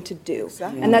something to do.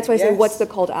 Exactly. And that's why I say, what's the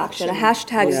call to action? A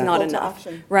hashtag is not enough,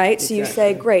 right? So you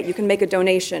say, great, you can make a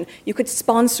donation. You could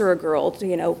sponsor a girl,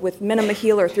 with Minima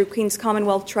Healer, through Queen's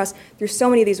Commonwealth Trust, through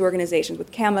so many of these organizations,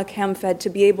 with CAMA, CAMFED, to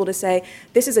be able to say,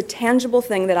 this is a tangible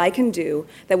thing that I can do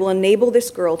that will enable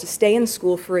this girl to stay in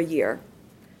school for a year.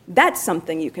 That's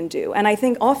something you can do. And I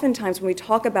think oftentimes when we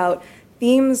talk about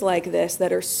themes like this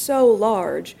that are so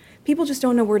large, people just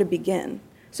don't know where to begin.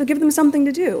 So give them something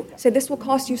to do. Say, this will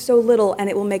cost you so little and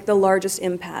it will make the largest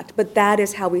impact. But that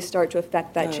is how we start to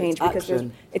affect that change, because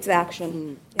it's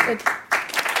action.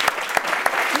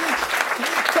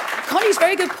 Connie's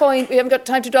very good point. We haven't got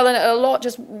time to dwell on it a lot.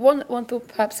 Just one thought,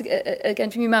 perhaps,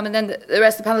 again from you, ma'am, and then the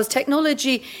rest of the panelists.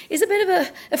 Technology is a bit of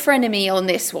a frenemy on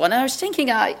this one. I was thinking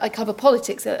I cover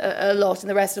politics a lot in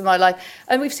the rest of my life,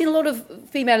 and we've seen a lot of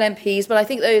female MPs, but I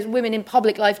think those women in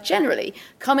public life generally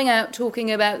coming out talking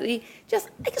about the just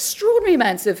extraordinary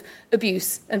amounts of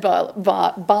abuse and vile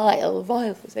bile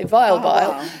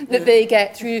that they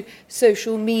get through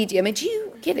social media. I mean, do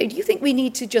you think we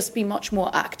need to just be much more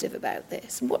active about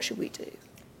this? And what should we do?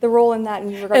 The role in that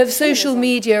in regard of social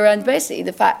media, and basically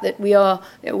the fact that we are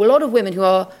a lot of women who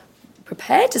are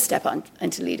prepared to step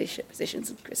into leadership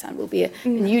positions. Chris Ann will be a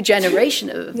new generation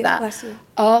of that,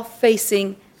 are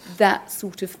facing that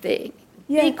sort of thing.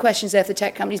 Big questions there for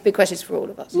tech companies, big questions for all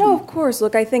of us. No, of course.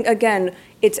 Look, I think, again,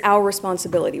 it's our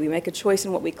responsibility. We make a choice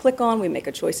in what we click on, we make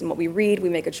a choice in what we read, we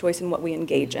make a choice in what we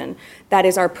engage in. That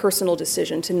is our personal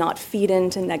decision to not feed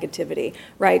into negativity,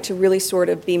 right? To really sort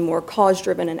of be more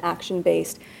cause-driven and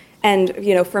action-based.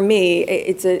 And for me,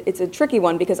 it's a tricky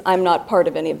one because I'm not part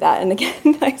of any of that. And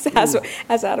again,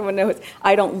 as Adam knows,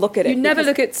 I don't look at it. You never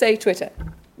look at, say, Twitter.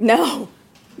 No.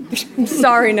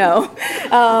 Sorry, no.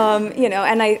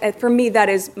 And for me, that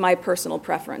is my personal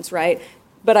preference, right?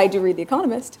 But I do read The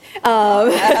Economist, so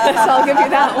I'll give you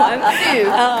that one.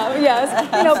 Yes,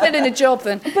 It's been in a job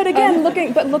then. But again,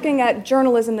 looking at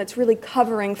journalism that's really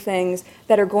covering things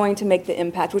that are going to make the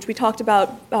impact, which we talked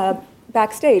about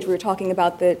backstage. We were talking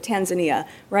about the Tanzania,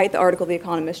 right? The article The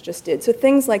Economist just did. So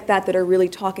things like that are really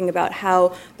talking about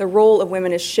how the role of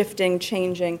women is shifting,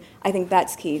 changing. I think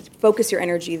that's key. Focus your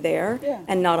energy there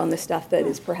and not on the stuff that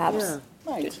is perhaps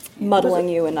muddling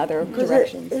you in other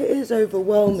directions. It is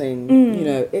overwhelming,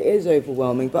 it is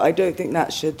overwhelming, but I don't think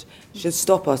that should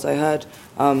stop us. I heard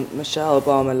Michelle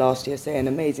Obama last year say an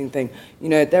amazing thing.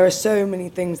 There are so many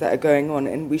things that are going on,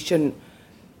 and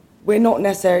we're not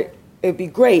necessarily, it'd be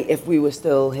great if we were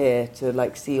still here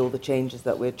to see all the changes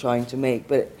that we're trying to make,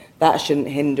 but that shouldn't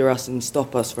hinder us and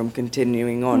stop us from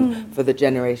continuing on for the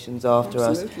generations after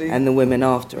us and the women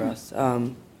after us.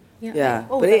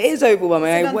 But it is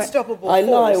overwhelming. I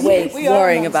lie awake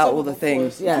worrying about all the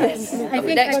things. Yes. I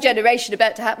think next generation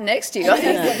about to happen next to you.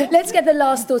 Let's get the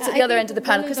last thoughts at the other end of the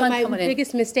panel, because I'm coming in. My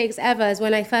biggest mistakes ever is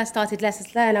when I first started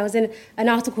Lessons Learned. I was in an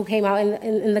article came out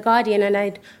in The Guardian, and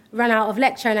I'd run out of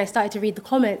lecture, and I started to read the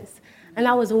comments. And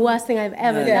that was the worst thing I've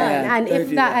ever done. And if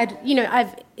that had,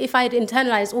 if I had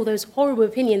internalized all those horrible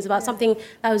opinions about something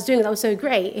that I was doing that was so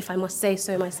great, if I must say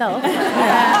so myself.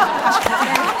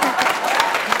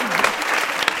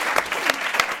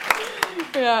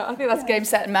 Yeah, I think that's game,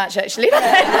 set, and match, actually.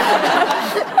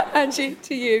 Angie,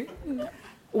 to you.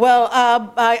 Well,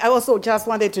 I also just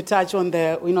wanted to touch on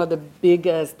the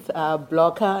biggest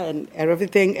blocker and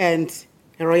everything, and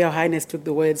Her Royal Highness took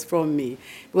the words from me.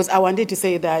 Because I wanted to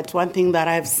say that one thing that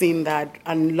I've seen that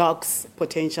unlocks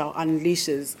potential,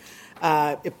 unleashes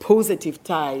a positive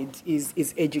tide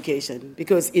is education,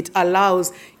 because it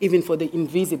allows, even for the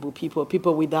invisible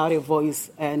people without a voice,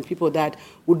 and people that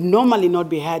would normally not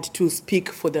be heard, to speak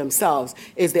for themselves,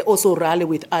 as they also rally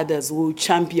with others who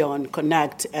champion,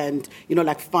 connect, and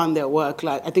fund their work.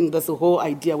 I think that's the whole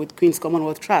idea with Queen's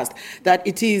Commonwealth Trust, that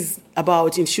it is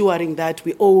about ensuring that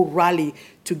we all rally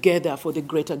together for the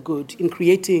greater good in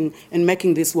creating and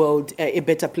making this world a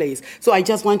better place. So I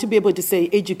just want to be able to say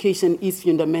education is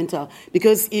fundamental,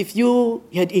 because if you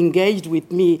had engaged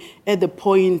with me at the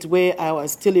point where I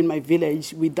was still in my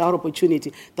village without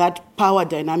opportunity, that power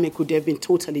dynamic would have been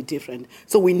totally different.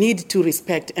 So we need to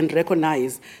respect and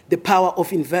recognize the power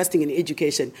of investing in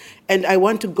education. And I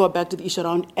want to go back to the issue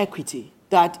around equity,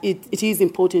 that it is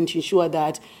important to ensure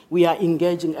that we are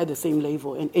engaging at the same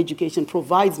level, and education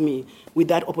provides me with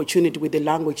that opportunity, with the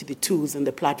language, the tools, and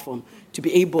the platform to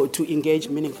be able to engage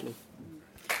meaningfully.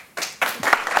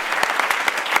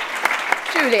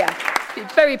 Julia, be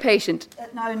very patient.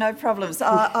 No problems.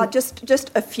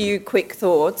 Just a few quick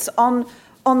thoughts.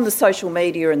 On the social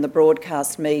media and the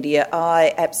broadcast media,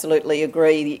 I absolutely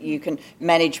agree that you can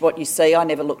manage what you see. I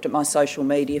never looked at my social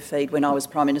media feed when I was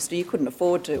Prime Minister. You couldn't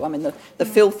afford to. I mean, the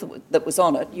filth that was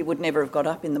on it, you would never have got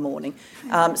up in the morning.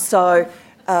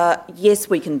 Yes,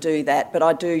 we can do that, but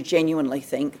I do genuinely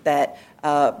think that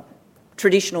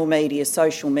traditional media,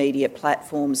 social media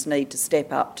platforms need to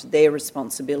step up to their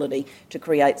responsibility to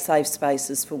create safe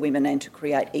spaces for women and to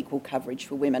create equal coverage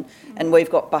for women. And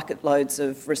we've got bucket loads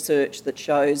of research that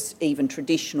shows even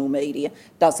traditional media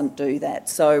doesn't do that.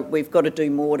 So we've got to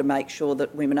do more to make sure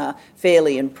that women are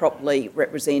fairly and properly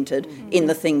represented in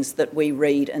the things that we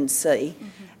read and see.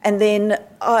 And then,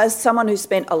 as someone who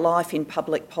spent a life in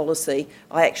public policy,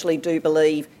 I actually do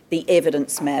believe the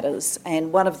evidence matters.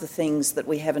 And one of the things that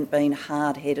we haven't been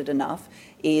hard-headed enough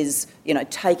is,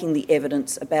 taking the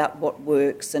evidence about what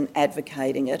works and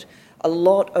advocating it. A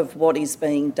lot of what is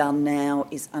being done now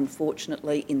is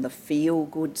unfortunately in the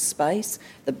feel-good space,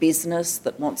 the business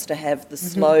that wants to have the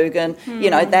slogan,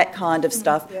 that kind of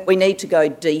stuff. We need to go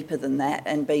deeper than that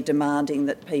and be demanding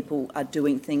that people are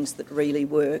doing things that really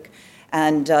work.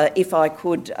 And if I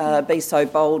could be so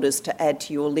bold as to add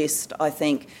to your list, I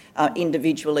think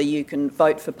individually you can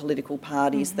vote for political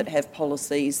parties that have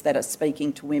policies that are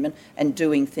speaking to women and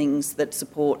doing things that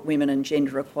support women and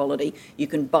gender equality. You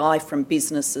can buy from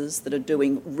businesses that are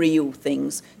doing real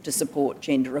things to support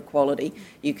gender equality.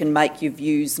 You can make your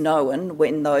views known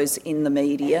when those in the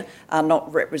media are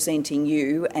not representing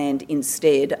you and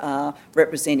instead are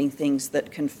representing things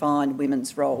that confine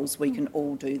women's roles. We can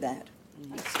all do that.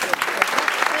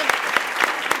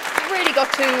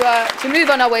 got to move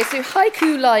on our way. So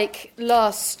haiku-like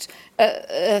last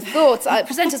thoughts.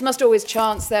 Presenters must always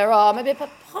chance their arm. Maybe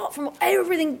apart from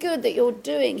everything good that you're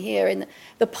doing here in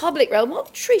the public realm,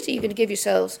 what treat are you going to give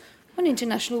yourselves on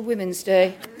International Women's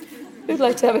Day? Who'd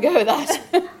like to have a go at that?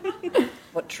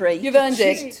 What treat? You've earned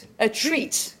it. A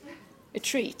treat. A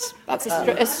treat. That's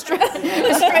a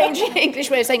strange English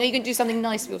way of saying, you can do something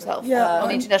nice for yourself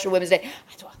on International Women's Day.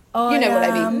 You know what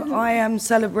I mean. I am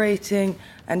celebrating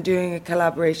and doing a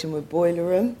collaboration with Boiler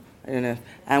Room. I don't know.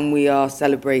 And we are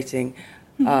celebrating,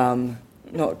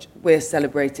 we're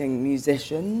celebrating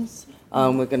musicians.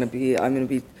 I'm going to be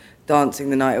dancing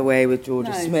the night away with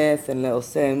Georgia Smith and Little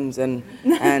Sims and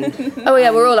oh yeah,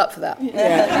 we're all up for that.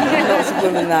 Yeah, lots of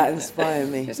women that inspire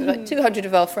me. There's like 200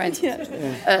 of our friends. Turn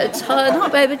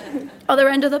up, baby. Other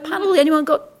end of the panel. Anyone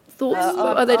got thoughts?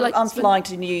 I'm flying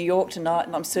to New York tonight,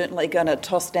 and I'm certainly going to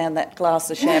toss down that glass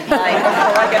of champagne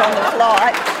before I get on the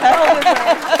flight.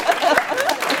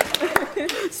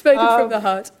 Spoken from the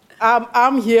heart.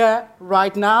 I'm here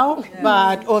right now,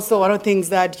 but also one of the things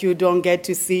that you don't get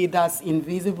to see that's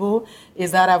invisible is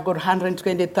that I've got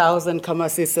 120,000 Kama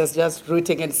sisters just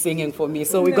rooting and singing for me.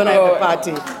 So we're going to have a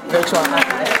party. Virtual.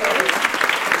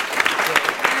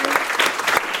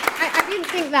 I didn't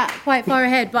think that quite far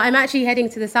ahead, but I'm actually heading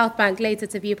to the South Bank later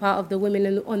to be a part of the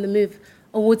Women on the Move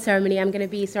award ceremony. I'm going to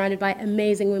be surrounded by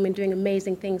amazing women doing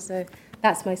amazing things, so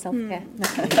that's my self-care.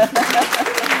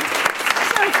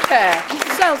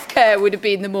 Self-care would have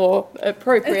been the more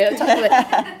appropriate title.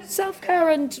 Self-care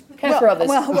and care for others.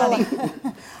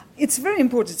 Well, it's very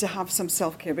important to have some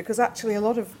self-care because actually a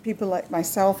lot of people like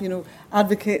myself,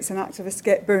 advocates and activists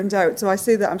get burned out. So I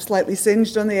say that I'm slightly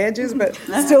singed on the edges, but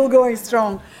still going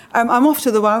strong. I'm off to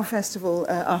the WOW Festival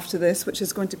after this, which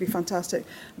is going to be fantastic.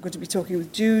 I'm going to be talking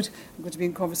with Jude. I'm going to be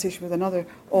in conversation with another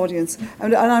audience.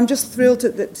 And I'm just thrilled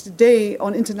that today,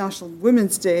 on International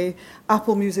Women's Day,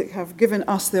 Apple Music have given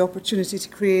us the opportunity to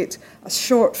create a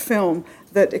short film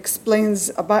that explains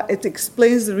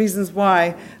the reasons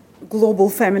why global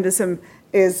feminism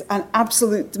is an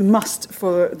absolute must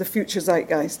for the future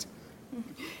zeitgeist.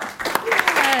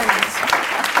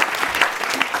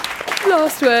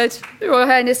 Last word, Your Royal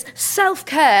Highness.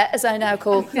 Self-care, as I now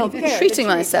call treating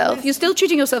myself. You're still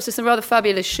treating yourself to some rather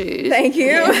fabulous shoes. Thank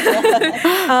you.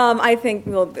 I think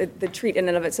the treat in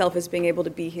and of itself is being able to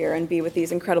be here and be with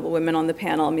these incredible women on the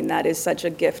panel. I mean, that is such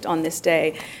a gift on this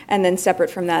day. And then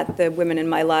separate from that, the women in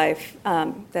my life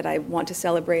that I want to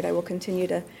celebrate, I will continue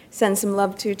to send some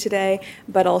love to today.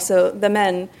 But also the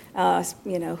men,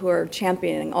 who are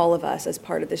championing all of us as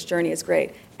part of this journey is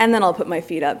great. And then I'll put my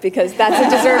feet up because that's a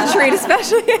deserved treat,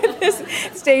 especially at this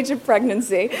stage of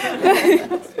pregnancy.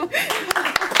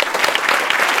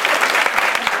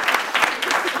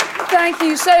 Thank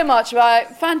you so much, my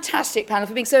fantastic panel,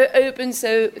 for being so open,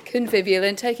 so convivial,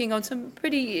 and taking on some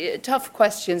pretty tough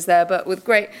questions there, but with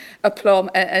great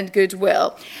aplomb and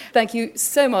goodwill. Thank you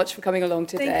so much for coming along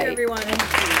today. Thank you, everyone.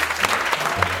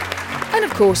 And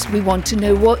of course, we want to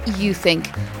know what you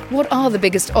think. What are the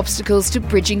biggest obstacles to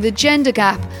bridging the gender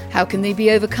gap? How can they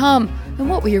be overcome? And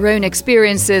what were your own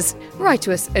experiences? Write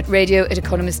to us at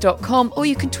radio@economist.com, or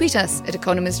you can tweet us at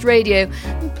Economist Radio.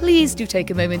 And please do take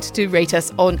a moment to rate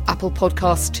us on Apple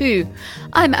Podcasts too.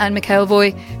 I'm Anne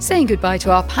McElvoy, saying goodbye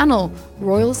to our panel,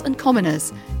 Royals and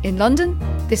Commoners. In London,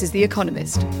 this is The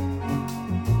Economist.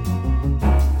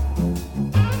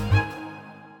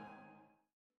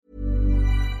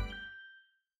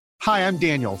 Hi, I'm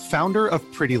Daniel, founder of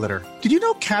Pretty Litter. Did you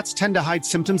know cats tend to hide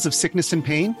symptoms of sickness and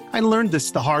pain? I learned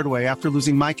this the hard way after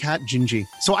losing my cat, Gingy.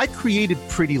 So I created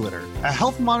Pretty Litter, a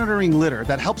health monitoring litter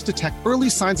that helps detect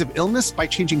early signs of illness by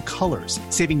changing colors,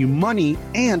 saving you money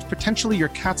and potentially your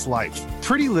cat's life.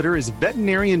 Pretty Litter is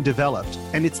veterinarian developed,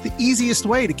 and it's the easiest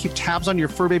way to keep tabs on your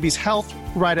fur baby's health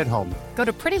right at home. Go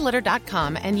to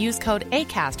prettylitter.com and use code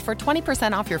ACAST for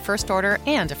 20% off your first order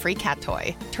and a free cat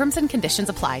toy. Terms and conditions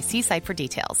apply. See site for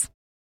details.